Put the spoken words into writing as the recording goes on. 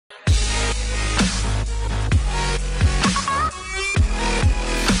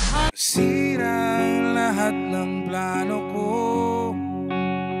Sira ang lahat ng plano ko.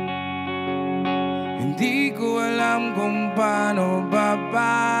 Hindi ko alam kung paano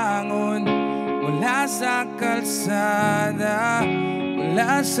babangon mula sa kalsada,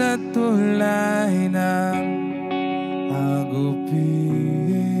 mula sa tulay ng hagupit.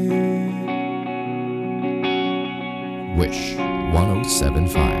 Wish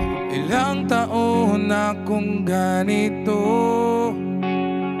 107.5. Ilang taon na kung ganito,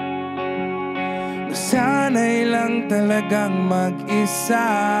 nasanay lang talagang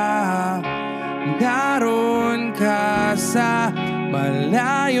mag-isa. Naroon ka sa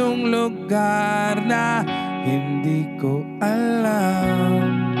malayong lugar na hindi ko alam.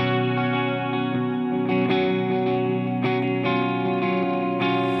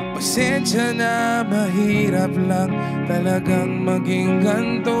 Pasensya na, mahirap lang talagang maging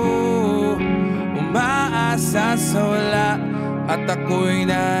ganito. Umaasa sa wala at ako'y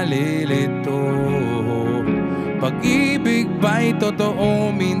nalilito. Pag-ibig ba'y totoo?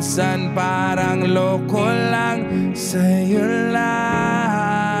 Minsan parang loko lang. Sa'yo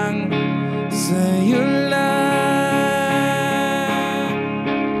lang, sa'yo lang.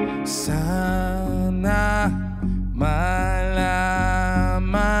 Sana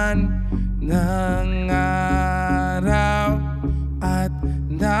malaman ng araw at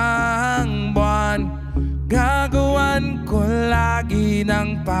ng buwan, gagawan ko lagi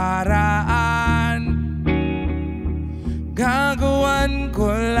ng paraan. Gagawan ko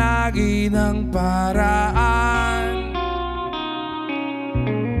lagi ng paraan.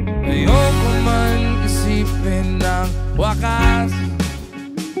 Ayoko man isipin ng wakas.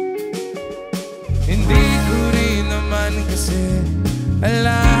 Hindi ko rin naman kasi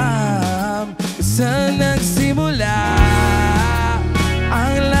alam saan nagsimula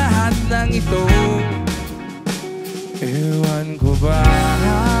ang lahat ng ito. Ewan ko ba?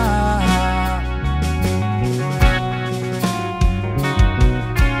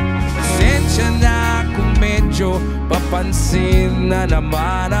 Na kung medyo papansin na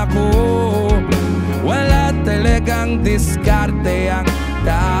naman ako. Wala talagang diskarte ang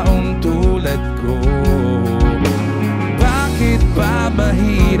taong tulad ko. Bakit ba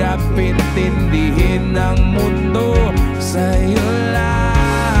mahirap intindihin ng mundo? Sa'yo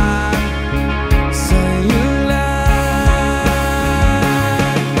lang, sa'yo lang.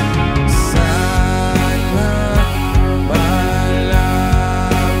 Sana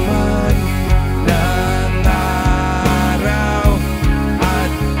malaman ng araw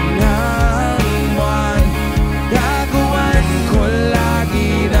at ng buwan, gagawan ko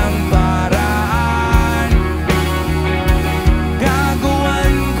lagi ng paraan.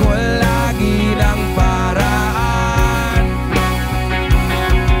 Gagawan ko lagi ng paraan.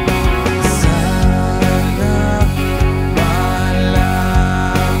 Sana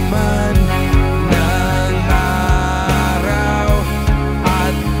malaman ng araw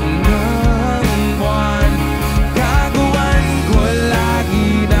at ng buwan, gagawan ko lagi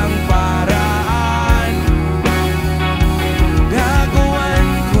ng paraan. Gagawan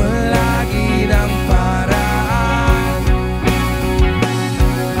ko lagi ng paraan.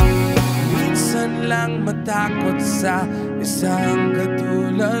 Minsan lang matakot sa isang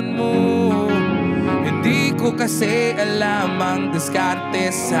katulad mo. Hindi ko kasi alam ang diskarte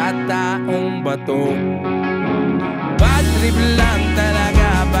sa taong bato. Bad trip lang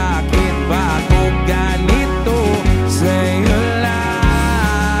talaga, bakit ba ako ganito? Sa'yo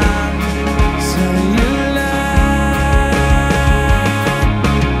lang, sa'yo lang.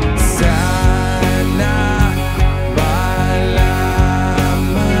 Sana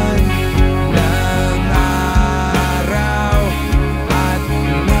malaman ng araw at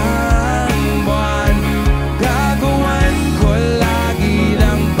ng buwan, gagawan ko lagi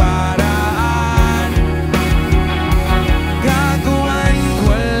ng paraan. Gagawan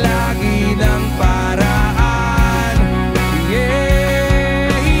ko lagi ng paraan.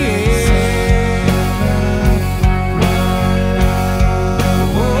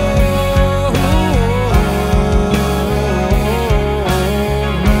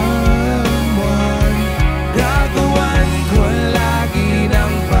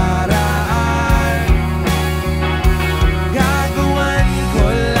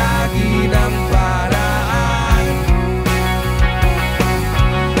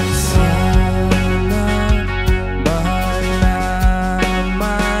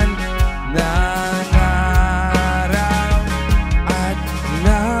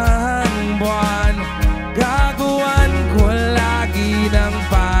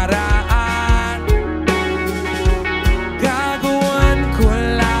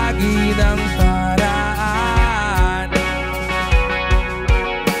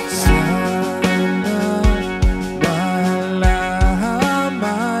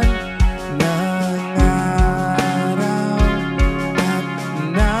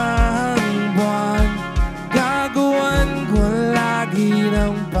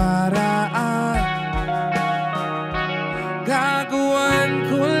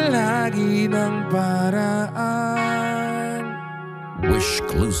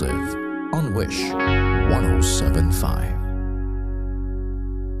 WISHclusive on Wish 1075.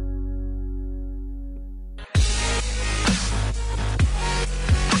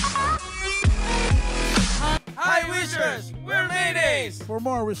 Hi Wishers! We're Mayonnaise! For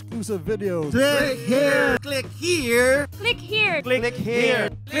more exclusive videos, Click here. Click here. Click here. Click here.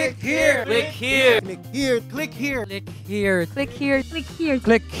 Click here! Click here! Click here. Click here. Click here. Click here. Click here. Click here! Click here.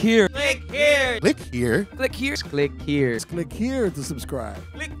 Click here. Click here! Click here! click here to subscribe.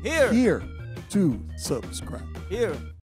 Click here. Here to subscribe. Here.